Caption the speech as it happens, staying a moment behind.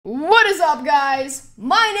is up, guys?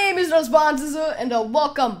 My name is RazvanZz and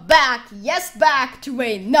welcome back, back to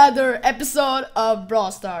another episode of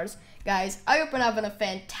Brawl Stars. Guys, I hope you're having a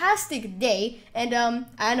fantastic day, and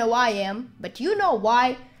I know I am, but you know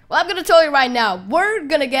why? Well, I'm gonna tell you right now, we're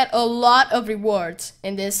gonna get a lot of rewards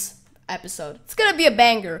in this episode. It's gonna be a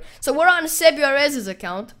banger. So we're on RazvanZz's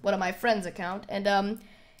account, one of my friend's account, and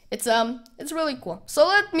it's really cool. So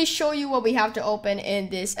let me show you what we have to open in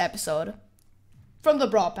this episode. From the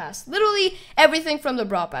Brawl Pass. Literally everything from the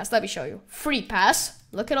Brawl Pass. Let me show you. Free Pass.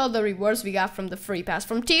 Look at all the rewards we got from the Free Pass.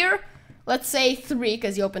 From tier, let's say 3,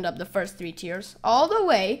 because you opened up the first 3 tiers. All the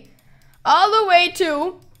way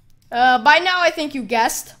to, by now I think you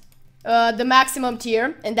guessed, the maximum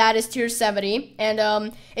tier, and that is tier 70.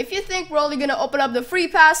 And if you think we're only gonna open up the Free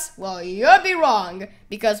Pass, well, you'll be wrong,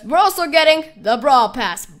 because we're also getting the Brawl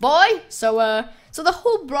Pass, boy. So the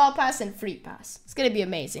whole Brawl Pass and Free Pass, it's gonna be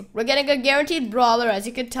amazing. We're getting a guaranteed brawler, as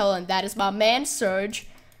you can tell, and that is my man Surge.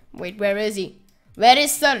 Wait, where is he? Where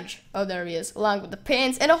is Surge? Oh, there he is, along with the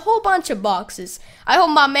pins and a whole bunch of boxes. I hope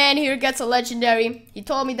my man here gets a legendary. He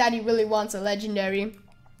told me that he really wants a legendary.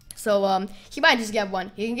 So, he might just get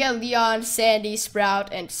one. He can get Leon, Sandy,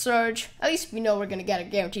 Sprout, and Surge. At least we know we're gonna get a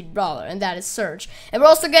guaranteed brawler, and that is Surge. And we're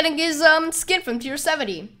also getting his, skin from tier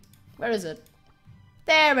 70. Where is it?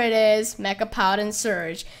 There it is, Mecha Pout and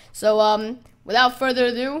Surge. So, without further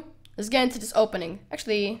ado, let's get into this opening.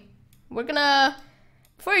 Actually, we're gonna,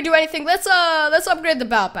 before we do anything, let's upgrade the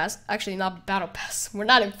Battle Pass. Actually, not Battle Pass. We're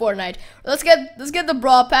not in Fortnite. Let's get the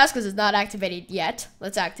Brawl Pass, because it's not activated yet.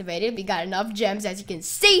 Let's activate it. We got enough gems, as you can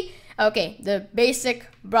see. Okay, the basic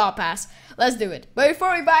Brawl Pass. Let's do it. But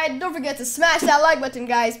before we buy it, don't forget to smash that like button,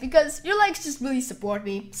 guys, because your likes just really support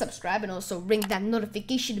me. Subscribe and also ring that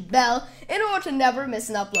notification bell in order to never miss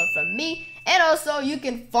an upload from me. And also, you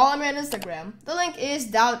can follow me on Instagram. The link is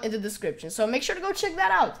down in the description, so make sure to go check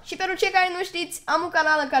that out. Și pentru cei care nu știți, am un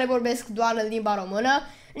canal în care vorbesc doar în limba română.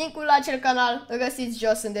 Linkul la acel canal îl găsiți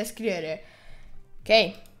jos în descriere.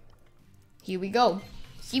 Okay, here we go.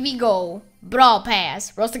 Here we go. Brawl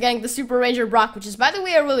Pass. We're also getting the Super Ranger Brock, which is, by the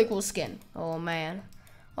way, a really cool skin. Oh, man.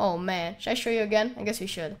 Oh, man. Should I show you again? I guess we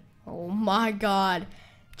should. Oh, my God.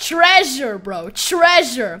 Treasure, bro.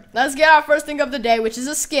 Treasure. Let's get our first thing of the day, which is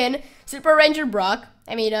a skin. Super Ranger Brock.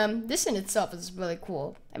 I mean, this in itself is really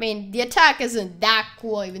cool. I mean, the attack isn't that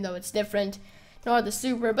cool, even though it's different. Nor the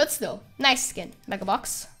super, but still. Nice skin. Mega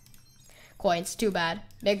Box. Coins. Too bad.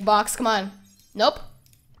 Big Box. Come on. Nope.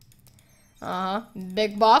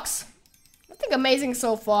 Big Box. Nothing amazing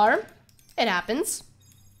so far. It happens.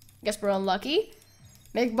 Guess we're unlucky.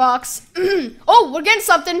 Big Box. Oh, we're getting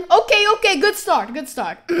something. Okay, good start. Good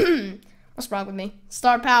start. What's wrong with me?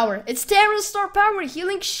 Star Power. It's Terra's Star Power.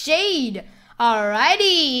 Healing Shade.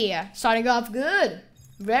 Alrighty. Starting off good.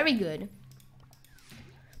 Very good.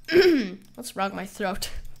 What's wrong with my throat?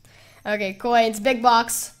 Okay, coins. Big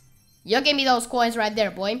Box. You give me those coins right there,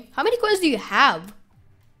 boy. How many coins do you have?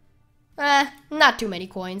 Not too many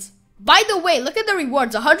coins. By the way, look at the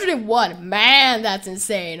rewards. 101. Man, that's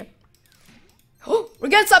insane. Oh, we're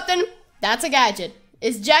getting something. That's a gadget.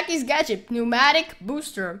 It's Jackie's gadget. Pneumatic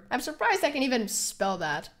booster. I'm surprised I can even spell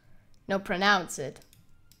that. No, pronounce it.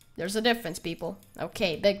 There's a difference, people.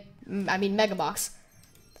 Okay, Mega Box.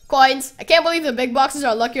 Coins. I can't believe the big boxes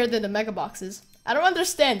are luckier than the Mega Boxes. I don't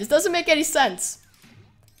understand. This doesn't make any sense.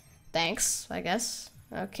 Thanks, I guess.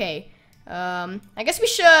 Okay. I guess we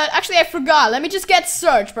should, actually I forgot, let me just get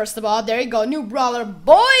Surge first of all. There you go, new brawler,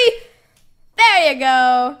 boy! There you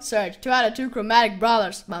go! Surge, 2 out of 2 chromatic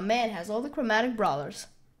brawlers. My man has all the chromatic brawlers.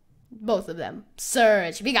 Both of them.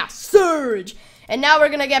 Surge, we got Surge! And now we're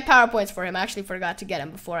gonna get power points for him. I actually forgot to get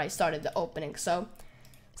him before I started the opening, so,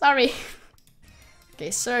 sorry.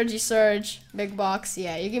 Okay, Surge, Big Box,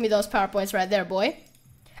 yeah, you give me those power points right there, boy.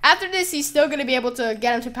 After this, he's still gonna be able to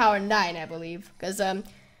get him to power 9, I believe, because,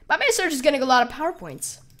 my man Surge is getting a lot of power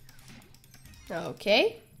points.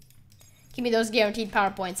 Okay. Give me those guaranteed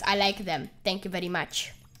power points. I like them. Thank you very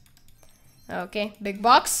much. Okay, Big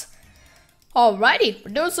Box. Alrighty.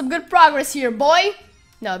 We're doing some good progress here, boy.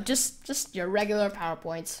 No, just your regular power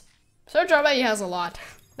points. Surge already has a lot.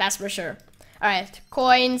 That's for sure. Alright,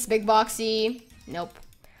 coins, Big Boxy. Nope.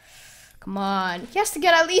 Come on. He has to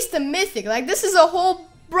get at least a mythic. Like, this is a whole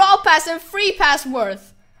Brawl Pass and Free Pass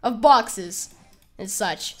worth of boxes and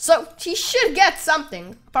such. So he should get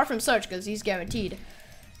something apart from Surge, because he's guaranteed.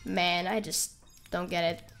 Man, I just don't get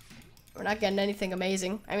it. We're not getting anything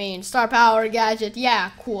amazing. I mean, Star Power gadget,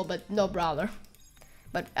 yeah, cool, but no brawler.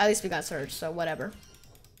 But at least we got Surge, so whatever.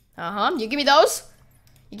 You give me those?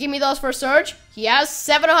 You give me those for Surge? He has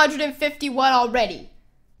 751 already.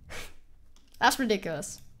 That's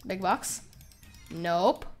ridiculous. Big Box?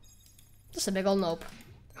 Nope. Just a big ol' nope.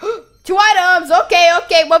 2 items! Okay,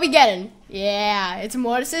 okay, what we getting? Yeah, it's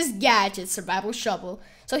Mortis's gadget, survival shovel.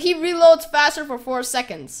 So he reloads faster for 4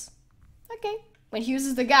 seconds. Okay, when he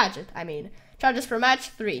uses the gadget, I mean. Charges per match,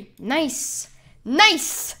 3. Nice!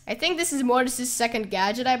 Nice! I think this is Mortis's second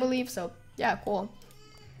gadget, I believe, so yeah, cool.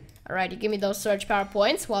 Alright, you give me those surge power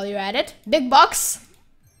points while you're at it. Big box.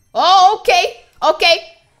 Oh, okay,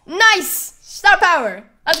 okay. Nice! Star power!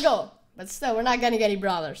 Let's go! But still, we're not getting any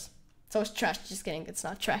brawlers. So it's trash. Just kidding. It's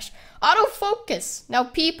not trash. Autofocus. Now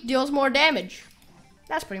Peep deals more damage.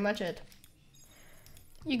 That's pretty much it.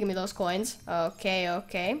 You give me those coins. Okay,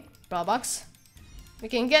 okay. Brawl box. We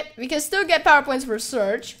can still get power points for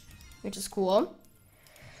Surge, which is cool.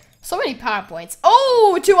 So many power points.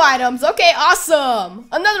 Oh, 2 items. Okay, awesome.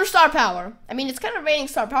 Another star power. I mean, it's kind of raining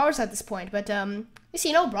star powers at this point, but you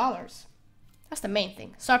see no brawlers. That's the main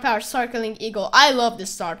thing. Star power, circling eagle. I love this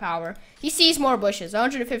star power. He sees more bushes,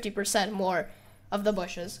 150% more of the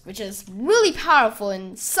bushes, which is really powerful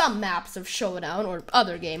in some maps of Showdown or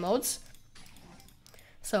other game modes.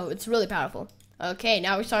 So it's really powerful. Okay,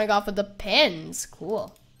 now we're starting off with the pins.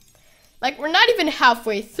 Cool. Like, we're not even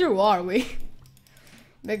halfway through, are we?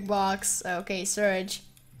 Big box. Okay, Surge.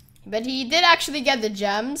 But he did actually get the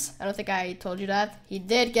gems. I don't think I told you that. He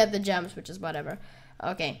did get the gems, which is whatever.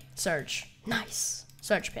 Okay, Surge. Nice.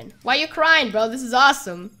 Surge pin. Why you crying, bro? This is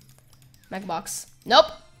awesome. Mega box. Nope.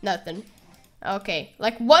 Nothing. Okay.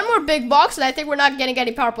 Like, one more big box, and I think we're not getting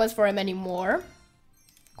any power points for him anymore.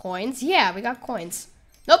 Coins. Yeah, we got coins.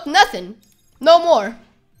 Nope, nothing. No more.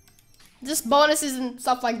 Just bonuses and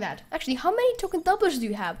stuff like that. Actually, how many token doublers do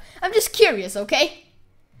you have? I'm just curious, okay?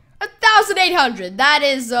 1,800. That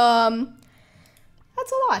is, that's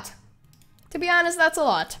a lot. To be honest, that's a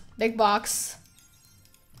lot. Big box.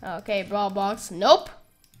 Okay, brawl box. Nope.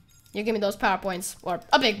 You give me those power points. Or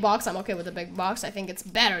a big box. I'm okay with the big box. I think it's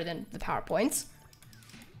better than the power points.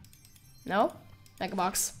 No? Mega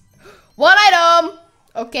box. 1 item!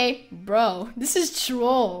 Okay, bro. This is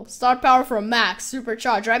troll. Star power for max.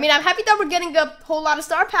 Supercharger. I mean, I'm happy that we're getting a whole lot of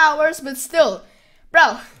star powers, but still.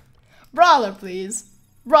 Bro. Brawler, please.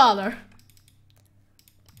 Brawler.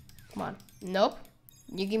 Come on. Nope.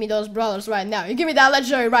 You give me those brawlers right now. You give me that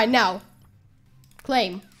legendary right now.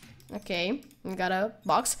 Claim. Okay, we got a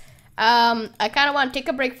box. I kind of want to take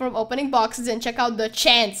a break from opening boxes and check out the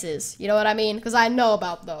chances. You know what I mean? Because I know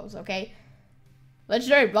about those, okay?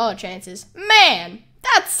 Legendary brawler chances. Man,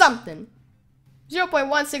 that's something.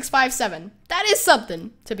 0.1657. That is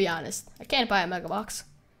something, to be honest. I can't buy a mega box.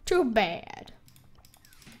 Too bad.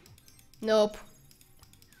 Nope.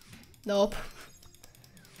 Nope.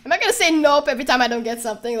 Am I gonna say nope every time I don't get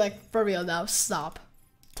something? Like, for real now. Stop.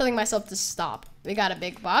 Telling myself to stop. We got a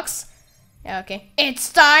big box. Yeah, okay.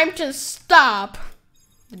 It's time to stop.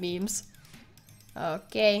 The memes.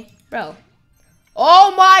 Okay, bro.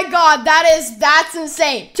 Oh my god, that's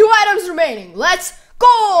insane. 2 items remaining. Let's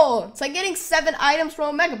go. It's like getting 7 items from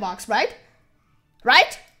a mega box, right?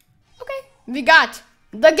 Right? Okay. We got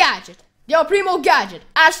the gadget. The El Primo gadget.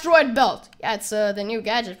 Asteroid belt. Yeah, it's the new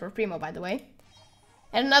gadget for Primo, by the way.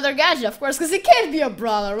 And another gadget, of course, because it can't be a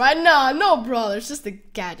brawler, right? No brawler, it's just the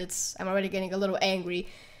gadgets. I'm already getting a little angry.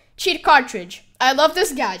 Cheat cartridge. I love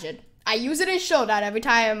this gadget. I use it in Showdown every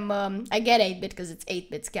time I get 8-bit, because it's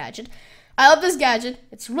 8-bit's gadget. I love this gadget.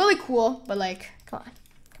 It's really cool, but like, come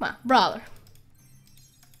on, brawler.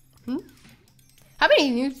 How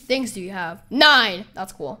many new things do you have? 9.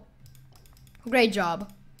 That's cool. Great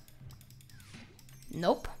job.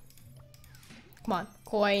 Nope. Come on.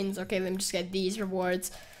 Coins. Okay, let me just get these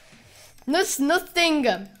rewards. Nothing.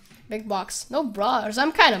 Big box. No brawlers.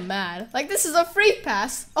 I'm kind of mad. Like, this is a free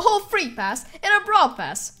pass. A whole free pass. And a brawl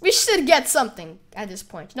pass. We should get something at this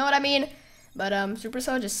point. You know what I mean? But,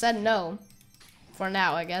 Supercell just said no. For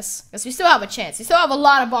now, I guess. Because we still have a chance. We still have a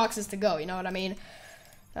lot of boxes to go. You know what I mean?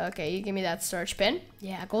 Okay, you give me that search pin.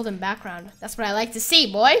 Yeah, golden background. That's what I like to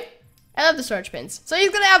see, boy. I love the search pins. So he's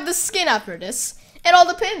gonna have the skin after this. And all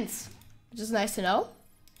the pins. Which is nice to know.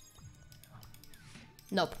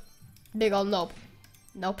 Nope. Big ol' nope.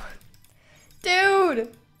 Nope.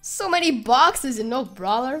 Dude! So many boxes and no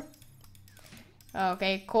brawler.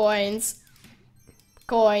 Okay, coins.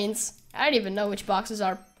 Coins. I don't even know which boxes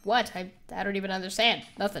are what. I don't even understand.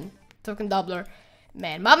 Nothing. Token doubler.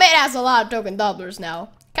 Man, my man has a lot of token doublers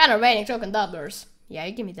now. Kind of raining token doublers. Yeah,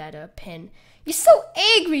 you give me that pin. He's so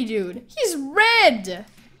angry, dude. He's red.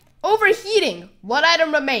 Overheating. 1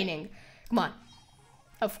 item remaining. Come on.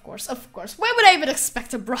 Of course, of course. Why would I even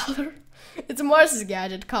expect a brawler? It's a Mortis's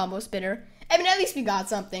gadget combo spinner. I mean, at least we got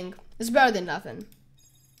something. It's better than nothing.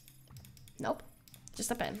 Nope.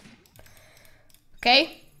 Just a pen.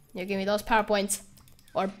 Okay. You give me those power points.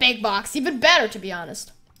 Or big box, even better to be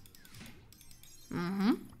honest.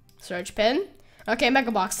 Search pin. Okay,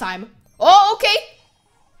 mega box time. Oh, okay.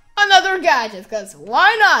 Another gadget, because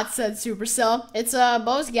why not, said Supercell. It's a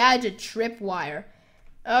Bose gadget tripwire.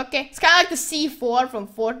 Okay, it's kind of like the C4 from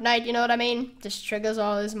Fortnite, you know what I mean? Just triggers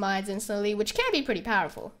all his mines instantly, which can be pretty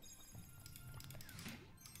powerful.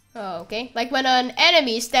 Oh, okay. Like when an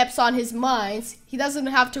enemy steps on his mines, he doesn't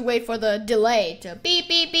have to wait for the delay to beep,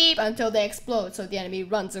 beep, beep until they explode so the enemy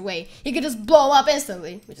runs away. He can just blow up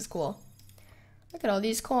instantly, which is cool. Look at all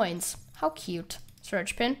these coins. How cute.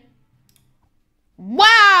 Search pin.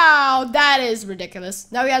 Wow, that is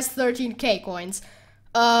ridiculous. Now he has 13k coins.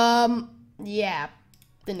 Yeah.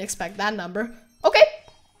 Didn't expect that number. Okay.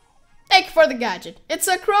 Thank you for the gadget. It's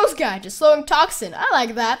a crow's gadget, slowing toxin. I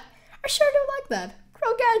like that. I sure do like that.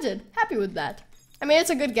 Crow gadget. Happy with that. I mean, it's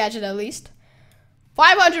a good gadget at least.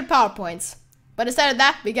 500 power points. But instead of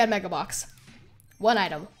that, we get Mega Box. One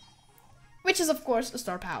item. Which is, of course, a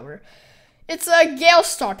star power. It's a Gale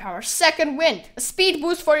star power. Second wind. A speed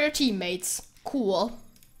boost for your teammates. Cool.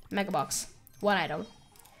 Mega Box. One item.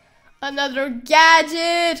 Another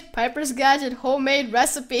gadget. Piper's gadget. Homemade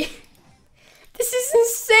recipe. This is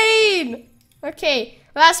insane. Okay.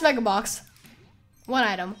 Last Mega Box. One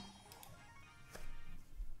item.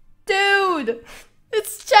 Dude,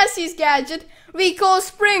 it's Jesse's gadget. Recoil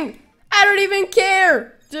Spring. I don't even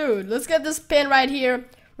care. Dude, let's get this pin right here.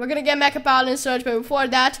 We're gonna get Mecha Paladin Surge, but before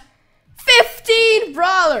that, 15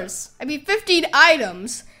 brawlers. I mean, 15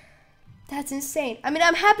 items. That's insane. I mean,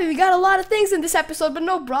 I'm happy we got a lot of things in this episode, but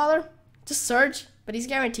no brawler. Just Surge, but he's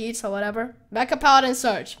guaranteed, so whatever. Mecha Paladin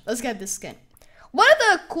Surge. Let's get this skin. One of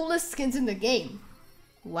the coolest skins in the game.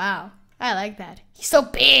 Wow, I like that. He's so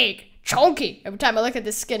big. Chunky. Every time I look at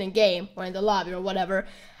this skin in game or in the lobby or whatever,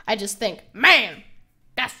 I just think, man,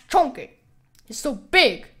 that's chunky. He's so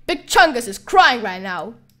big. Big Chungus is crying right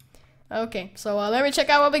now. Okay, so let me check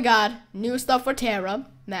out what we got. New stuff for Terra,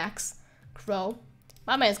 Max, Crow.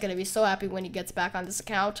 My man's gonna be so happy when he gets back on this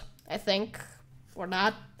account, I think. Or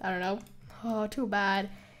not, I don't know. Oh, too bad.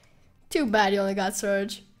 Too bad you only got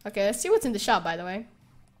Surge. Okay, let's see what's in the shop, by the way.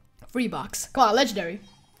 Free box. Come on, legendary.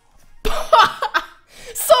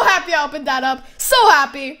 So happy I opened that up. So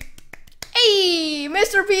happy. Hey,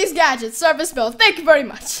 Mr. P's gadget service bill. Thank you very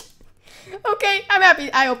much. Okay, I'm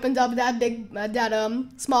happy I opened up that big,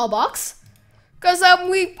 small box. Because,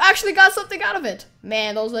 we actually got something out of it.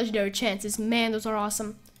 Man, those legendary chances. Man, those are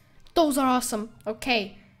awesome. Those are awesome.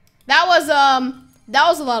 Okay. That was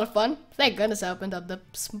a lot of fun. Thank goodness I opened up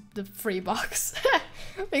the free box.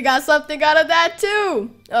 We got something out of that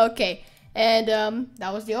too. Okay. And,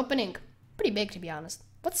 that was the opening. Pretty big, to be honest.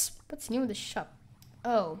 What's new in the shop?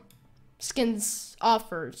 Oh, skins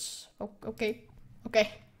offers. Oh, okay.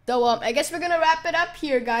 So I guess we're gonna wrap it up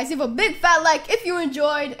here, guys. Leave a big fat like if you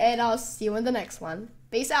enjoyed, and I'll see you in the next one.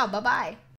 Peace out. Bye bye.